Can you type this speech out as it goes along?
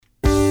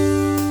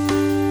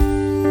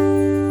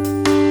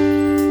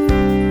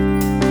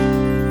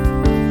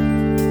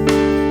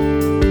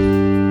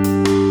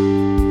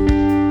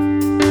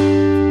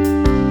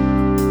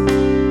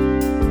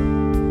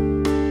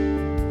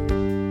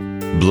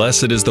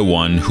blessed is the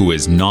one who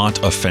is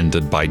not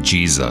offended by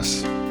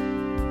Jesus.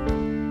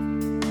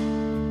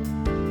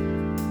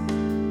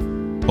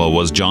 Well,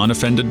 was John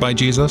offended by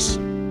Jesus?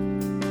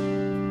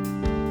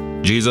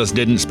 Jesus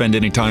didn't spend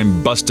any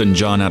time busting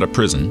John out of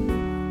prison.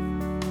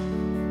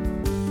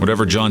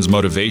 Whatever John's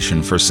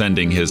motivation for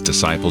sending his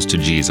disciples to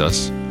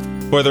Jesus,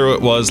 whether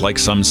it was, like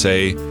some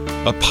say,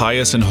 a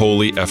pious and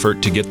holy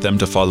effort to get them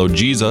to follow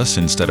Jesus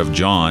instead of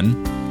John,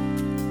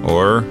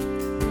 or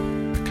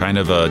kind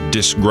of a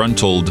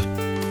disgruntled,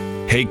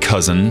 hey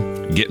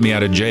cousin, get me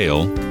out of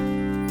jail.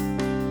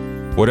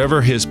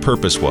 Whatever his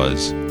purpose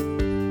was,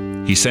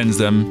 he sends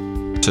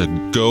them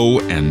to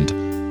go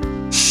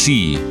and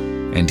see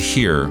and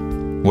hear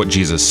what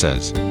Jesus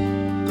says.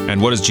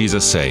 And what does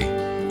Jesus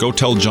say? Go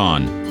tell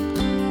John,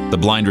 the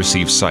blind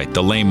receive sight,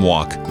 the lame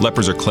walk,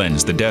 lepers are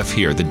cleansed, the deaf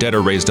hear, the dead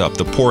are raised up,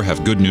 the poor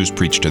have good news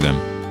preached to them.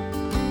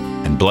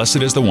 And blessed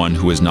is the one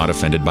who is not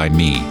offended by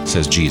me,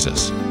 says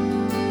Jesus.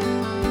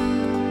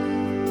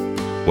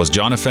 Was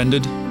John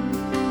offended?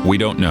 We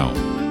don't know.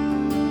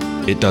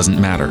 It doesn't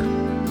matter.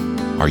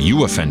 Are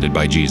you offended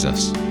by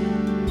Jesus?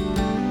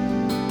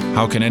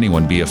 How can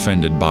anyone be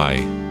offended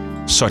by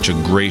such a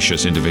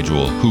gracious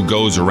individual who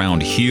goes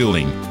around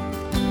healing,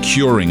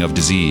 curing of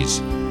disease,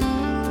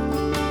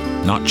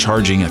 not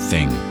charging a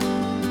thing,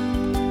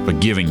 but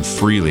giving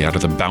freely out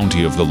of the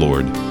bounty of the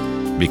Lord,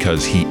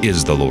 because He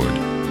is the Lord?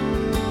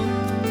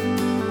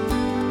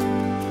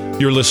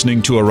 You're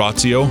listening to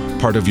Oratio,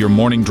 part of your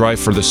morning drive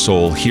for the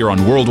soul, here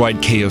on Worldwide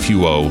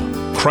KFUO.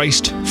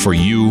 Christ for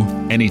you,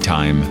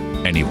 anytime,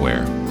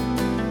 anywhere.